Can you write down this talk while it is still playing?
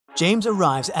James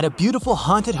arrives at a beautiful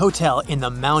haunted hotel in the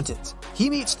mountains.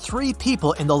 He meets 3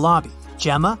 people in the lobby: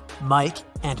 Gemma, Mike,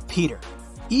 and Peter.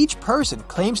 Each person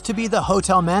claims to be the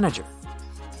hotel manager.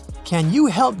 Can you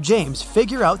help James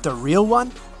figure out the real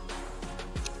one?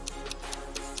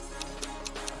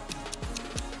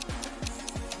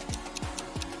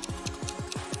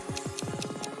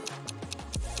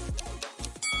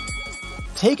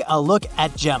 Take a look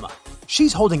at Gemma.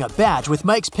 She's holding a badge with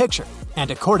Mike's picture,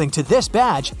 and according to this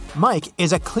badge, Mike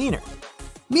is a cleaner.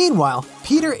 Meanwhile,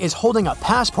 Peter is holding a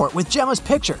passport with Gemma's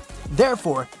picture.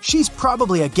 Therefore, she's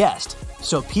probably a guest.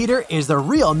 So Peter is the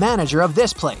real manager of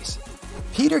this place.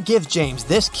 Peter gives James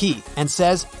this key and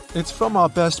says, "It's from our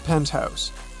best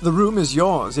penthouse. The room is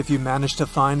yours if you manage to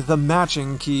find the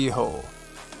matching keyhole."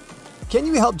 Can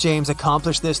you help James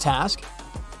accomplish this task?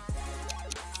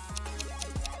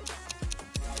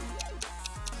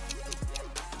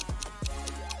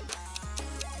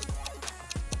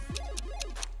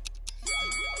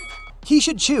 He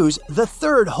should choose the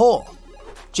 3rd hole.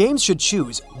 James should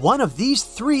choose one of these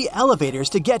 3 elevators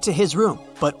to get to his room,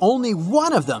 but only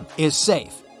one of them is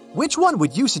safe. Which one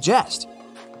would you suggest?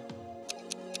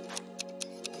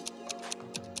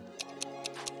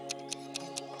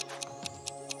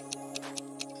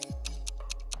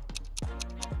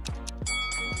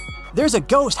 There's a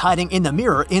ghost hiding in the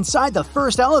mirror inside the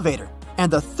 1st elevator, and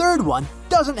the 3rd one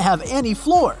doesn't have any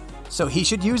floor, so he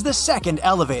should use the 2nd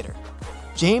elevator.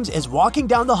 James is walking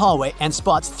down the hallway and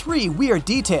spots 3 weird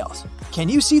details. Can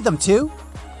you see them too?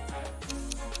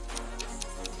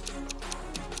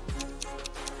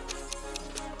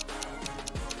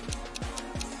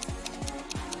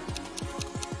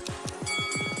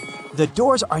 The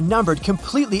doors are numbered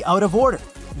completely out of order.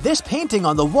 This painting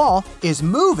on the wall is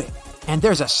moving, and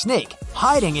there's a snake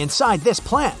hiding inside this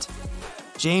plant.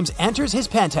 James enters his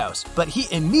penthouse, but he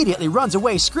immediately runs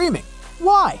away screaming.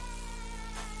 Why?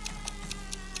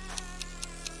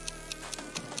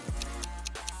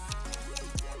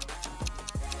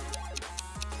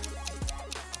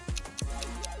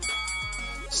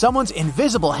 Someone's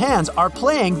invisible hands are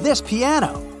playing this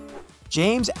piano.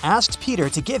 James asks Peter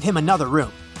to give him another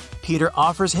room. Peter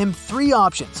offers him 3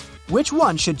 options. Which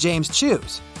one should James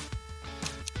choose?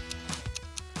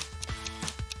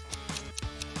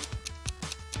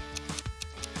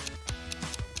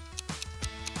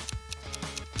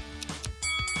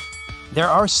 There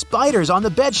are spiders on the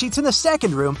bedsheets in the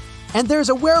 2nd room, and there's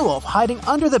a werewolf hiding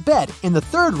under the bed in the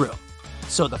 3rd room.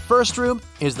 So the 1st room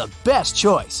is the best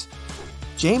choice.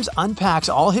 James unpacks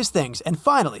all his things and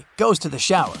finally goes to the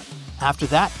shower. After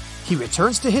that, he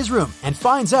returns to his room and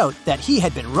finds out that he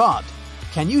had been robbed.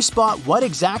 Can you spot what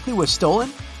exactly was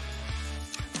stolen?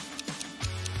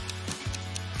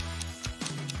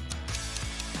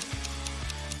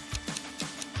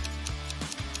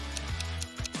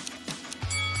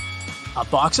 A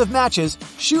box of matches,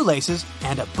 shoelaces,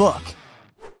 and a book.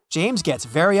 James gets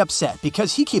very upset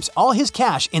because he keeps all his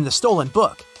cash in the stolen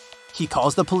book. He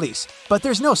calls the police, but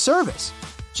there's no service.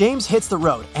 James hits the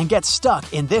road and gets stuck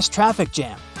in this traffic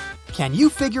jam. Can you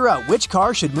figure out which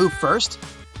car should move first?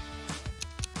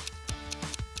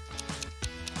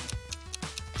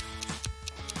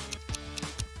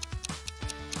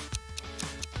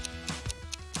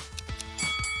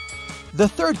 The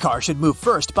 3rd car should move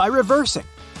first by reversing.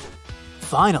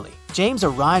 Finally, James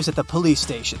arrives at the police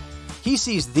station. He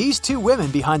sees these 2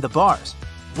 women behind the bars.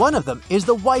 One of them is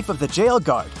the wife of the jail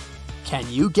guard. Can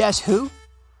you guess who?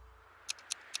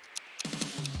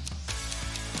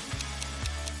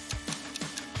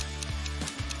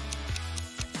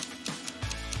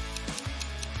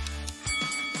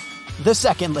 The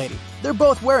 2nd lady. They're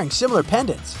both wearing similar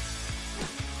pendants.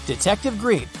 Detective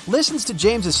Green listens to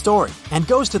James's story and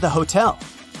goes to the hotel.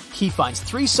 He finds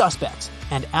 3 suspects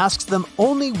and asks them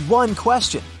only one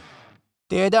question.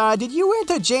 Did you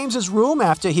enter James's room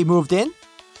after he moved in?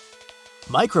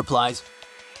 Mike replies,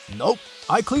 "Nope,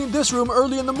 I cleaned this room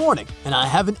early in the morning and I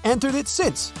haven't entered it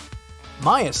since."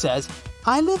 Maya says,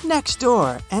 "I live next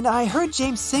door and I heard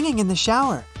James singing in the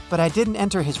shower, but I didn't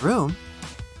enter his room."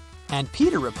 And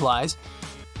Peter replies,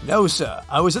 "No, sir,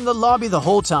 I was in the lobby the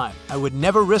whole time. I would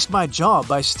never risk my job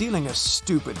by stealing a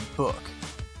stupid book."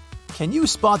 Can you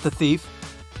spot the thief?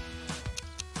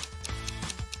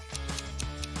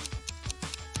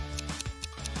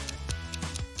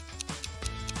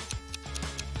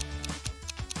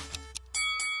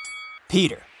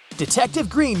 Peter. Detective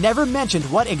Green never mentioned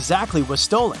what exactly was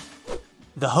stolen.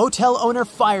 The hotel owner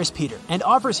fires Peter and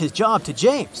offers his job to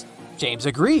James. James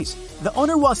agrees. The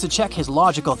owner wants to check his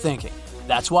logical thinking.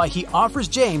 That's why he offers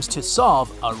James to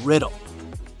solve a riddle.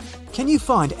 Can you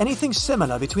find anything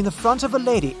similar between the front of a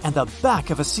lady and the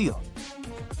back of a seal?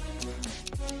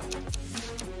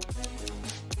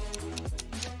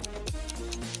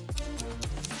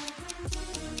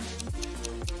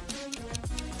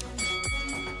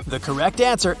 The correct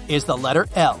answer is the letter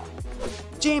L.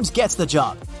 James gets the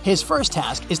job. His first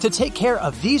task is to take care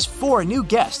of these 4 new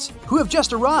guests who have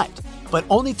just arrived, but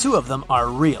only 2 of them are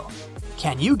real.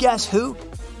 Can you guess who?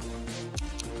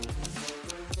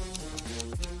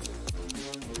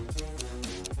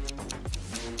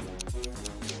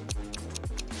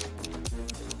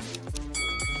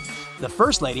 The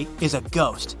first lady is a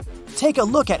ghost. Take a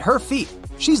look at her feet.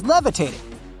 She's levitating.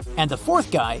 And the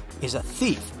 4th guy is a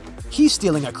thief. He's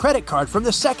stealing a credit card from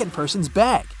the second person's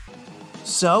bag.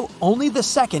 So, only the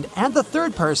second and the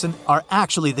 3rd person are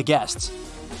actually the guests.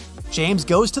 James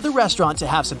goes to the restaurant to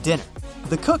have some dinner.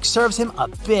 The cook serves him a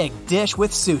big dish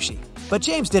with sushi, but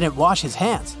James didn't wash his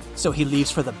hands, so he leaves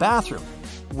for the bathroom.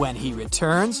 When he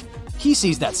returns, he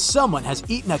sees that someone has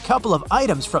eaten a couple of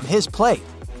items from his plate.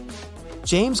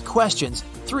 James questions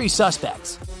 3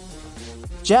 suspects.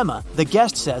 Gemma, the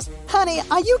guest, says, "Honey,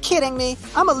 are you kidding me?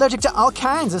 I'm allergic to all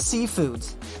kinds of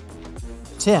seafoods."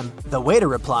 Tim, the waiter,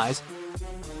 replies,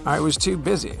 I was too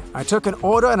busy. I took an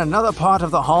order in another part of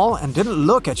the hall and didn't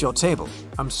look at your table.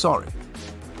 I'm sorry.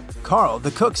 Carl, the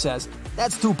cook, says,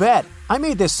 "That's too bad. I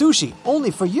made this sushi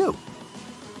only for you."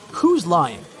 Who's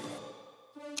lying?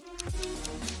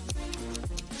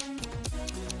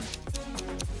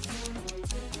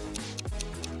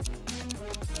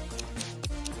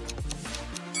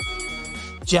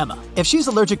 Gemma, if she's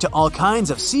allergic to all kinds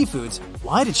of seafoods,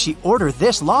 why did she order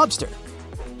this lobster?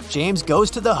 James goes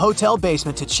to the hotel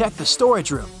basement to check the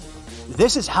storage room.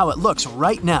 This is how it looks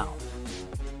right now.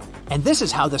 And this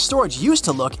is how the storage used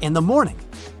to look in the morning.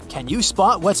 Can you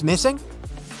spot what's missing?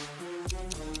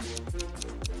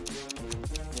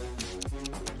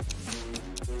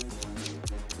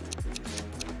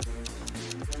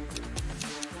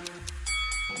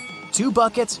 Two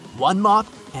buckets, 1 mop,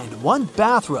 and 1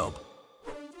 bathrobe.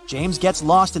 James gets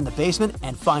lost in the basement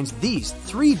and finds these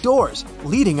 3 doors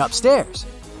leading upstairs.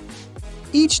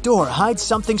 Each door hides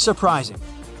something surprising.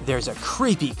 There's a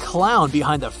creepy clown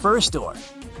behind the first door.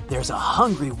 There's a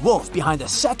hungry wolf behind the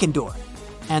second door.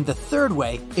 And the 3rd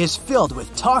way is filled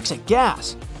with toxic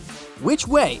gas. Which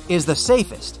way is the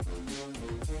safest?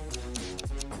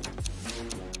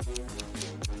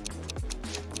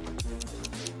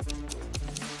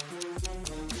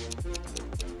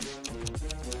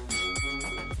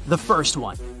 The first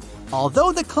one.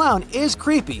 Although the clown is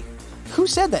creepy, who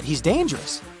said that he's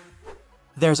dangerous?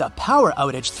 There's a power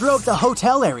outage throughout the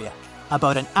hotel area.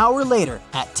 About an hour later,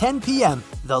 at 10 p.m.,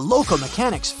 the local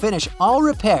mechanics finish all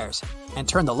repairs and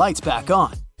turn the lights back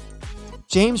on.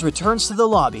 James returns to the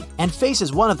lobby and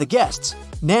faces one of the guests,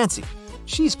 Nancy.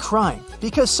 She's crying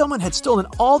because someone had stolen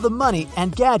all the money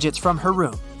and gadgets from her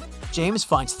room. James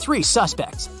finds 3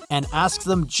 suspects and asks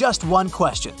them just one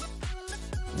question.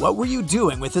 What were you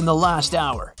doing within the last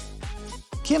hour?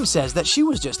 Kim says that she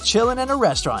was just chilling in a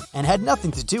restaurant and had nothing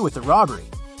to do with the robbery.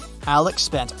 Alex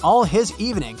spent all his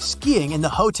evening skiing in the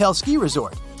hotel ski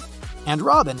resort. And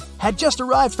Robin had just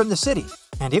arrived from the city,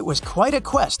 and it was quite a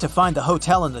quest to find the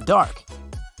hotel in the dark.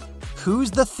 Who's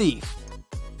the thief?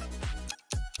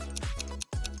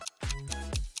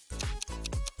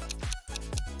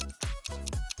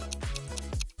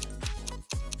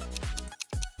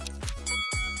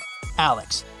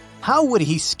 Alex. How would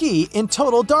he ski in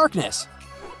total darkness?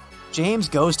 James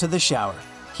goes to the shower.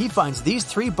 He finds these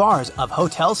 3 bars of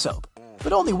hotel soap,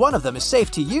 but only one of them is safe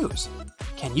to use.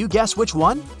 Can you guess which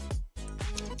one?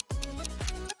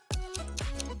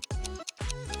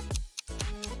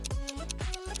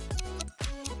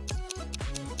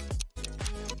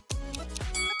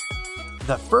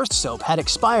 The first soap had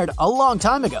expired a long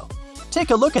time ago. Take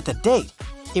a look at the date.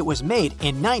 It was made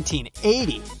in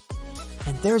 1980.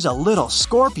 And there's a little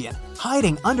scorpion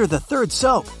hiding under the 3rd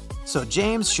soap, so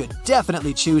James should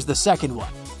definitely choose the second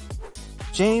one.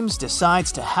 James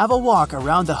decides to have a walk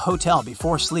around the hotel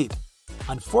before sleep.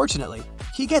 Unfortunately,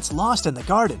 he gets lost in the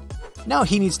garden. Now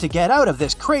he needs to get out of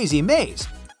this crazy maze.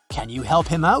 Can you help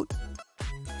him out?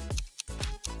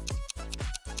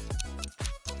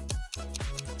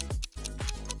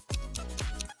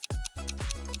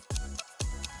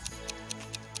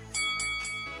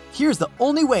 Here's the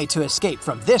only way to escape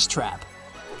from this trap.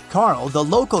 Carl, the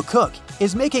local cook,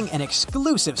 is making an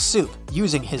exclusive soup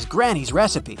using his granny's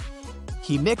recipe.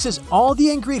 He mixes all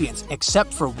the ingredients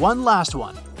except for one last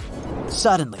one.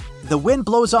 Suddenly, the wind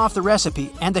blows off the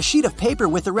recipe and the sheet of paper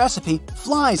with the recipe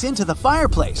flies into the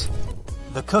fireplace.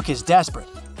 The cook is desperate.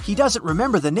 He doesn't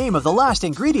remember the name of the last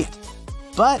ingredient,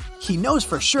 but he knows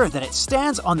for sure that it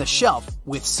stands on the shelf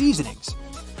with seasonings.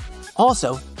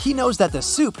 Also, he knows that the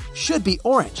soup should be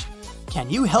orange. Can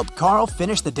you help Carl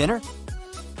finish the dinner?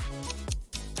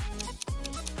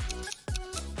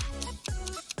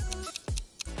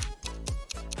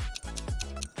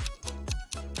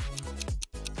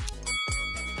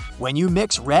 When you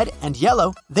mix red and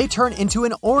yellow, they turn into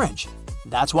an orange.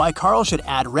 That's why Carl should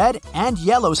add red and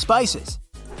yellow spices.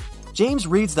 James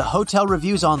reads the hotel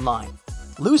reviews online.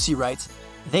 Lucy writes,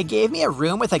 "They gave me a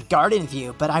room with a garden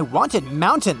view, but I wanted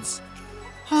mountains."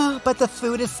 But the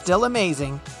food is still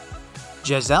amazing.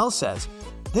 Giselle says,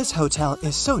 "This hotel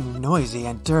is so noisy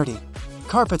and dirty.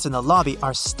 Carpets in the lobby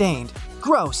are stained.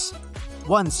 Gross.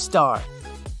 1 star."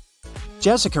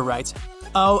 Jessica writes,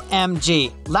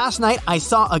 "OMG, last night I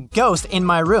saw a ghost in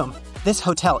my room. This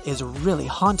hotel is really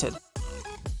haunted."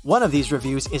 One of these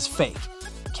reviews is fake.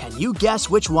 Can you guess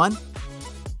which one?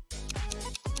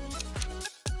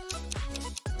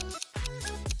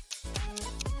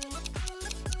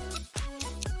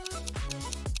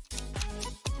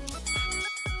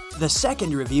 The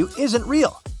second review isn't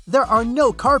real. There are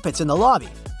no carpets in the lobby.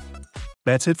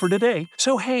 That's it for today.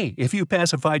 So hey, if you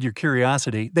pacified your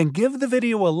curiosity, then give the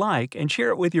video a like and share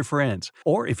it with your friends.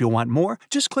 Or if you want more,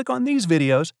 just click on these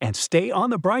videos and stay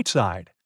on the bright side.